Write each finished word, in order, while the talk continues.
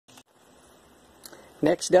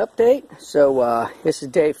Next update. So this is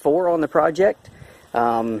day 4 on the project.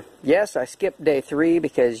 Yes, I skipped day 3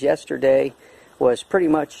 because yesterday was pretty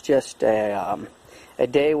much just a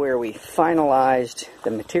day where we finalized the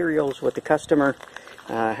materials with the customer.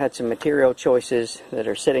 Had some material choices that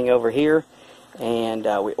are sitting over here, and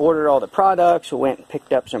we ordered all the products. We went and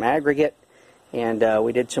picked up some aggregate, and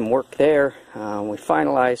we did some work there. We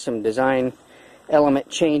finalized some design element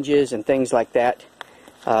changes and things like that.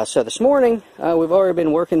 So this morning we've already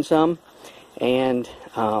been working some, and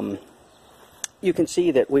you can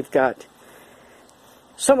see that we've got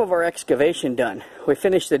some of our excavation done. We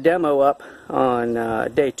finished the demo up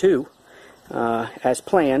on day 2 as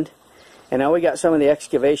planned, and now we got some of the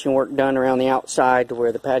excavation work done around the outside to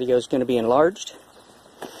where the patio is going to be enlarged.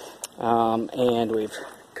 And we've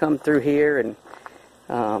come through here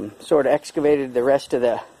and sort of excavated the rest of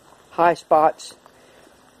the high spots,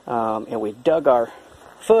 and we dug our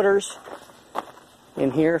footers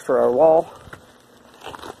in here for our wall.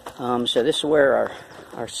 So this is where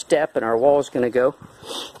our step and our wall is going to go.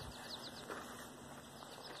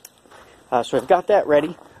 So we've got that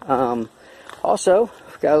ready. Also,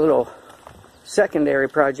 we've got a little secondary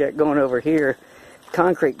project going over here. The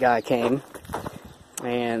concrete guy came,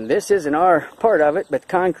 and this isn't our part of it, but the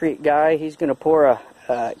concrete guy, he's going to pour a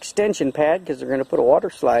extension pad because they're going to put a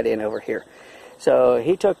water slide in over here. So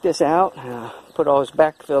he took this out, put all his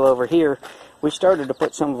backfill over here. We started to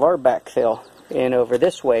put some of our backfill in over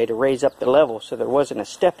this way to raise up the level so there wasn't a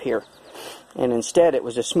step here, and instead it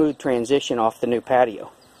was a smooth transition off the new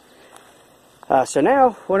patio. So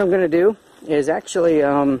now what I'm going to do is actually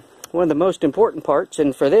one of the most important parts,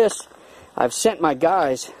 and for this I've sent my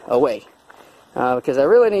guys away because I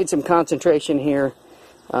really need some concentration here,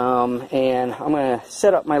 and I'm going to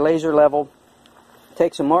set up my laser level,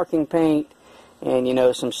 take some marking paint and, you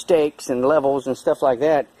know, some stakes and levels and stuff like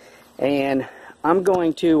that, and I'm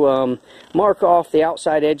going to mark off the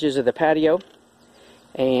outside edges of the patio,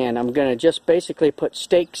 and I'm going to just basically put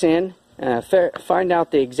stakes in, find out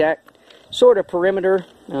the exact sort of perimeter,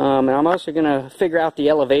 and I'm also going to figure out the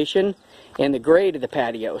elevation and the grade of the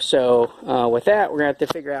patio. So with that, we're going to have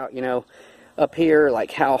to figure out, you know, up here,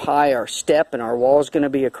 like how high our step and our wall is going to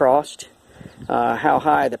be across, how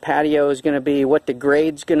high the patio is going to be, what the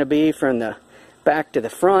grade's going to be from the back to the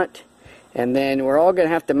front, and then we're all going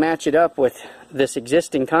to have to match it up with this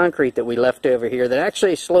existing concrete that we left over here that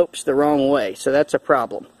actually slopes the wrong way, so that's a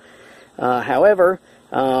problem. However,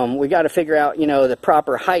 we got to figure out, you know, the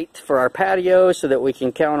proper height for our patio so that we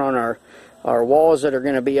can count on our walls that are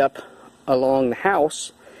going to be up along the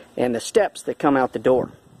house and the steps that come out the door.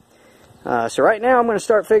 So right now I'm going to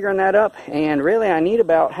start figuring that up, and really I need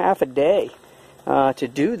about half a day to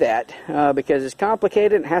do that because it's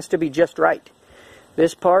complicated and has to be just right.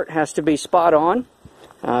 This part has to be spot on.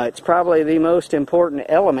 It's probably the most important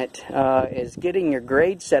element, is getting your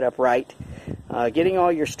grade set up right, getting all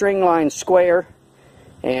your string lines square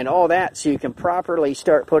and all that, so you can properly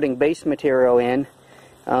start putting base material in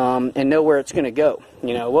and know where it's going to go.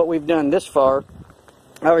 You know, what we've done this far,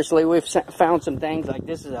 obviously we've found some things like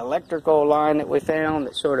this is an electrical line that we found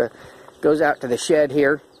that sort of goes out to the shed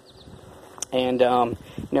here. And, you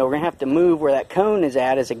know, we're going to have to move where that cone is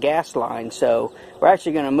at as a gas line. So we're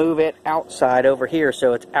actually going to move it outside over here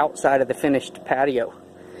so it's outside of the finished patio.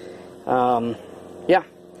 Yeah,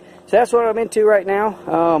 so that's what I'm into right now.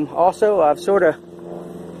 Also, I've sort of,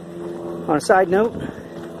 on a side note,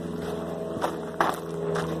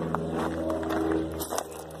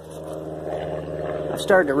 I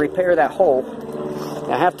started to repair that hole.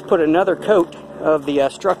 I have to put another coat of the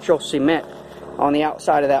structural cement on the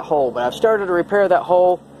outside of that hole, but I've started to repair that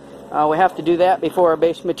hole. We have to do that before our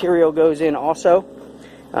base material goes in also.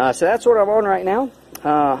 So that's what I'm on right now.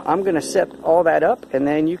 I'm going to set all that up, and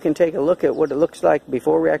then you can take a look at what it looks like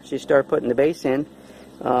before we actually start putting the base in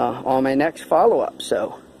on my next follow-up.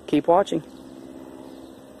 So keep watching.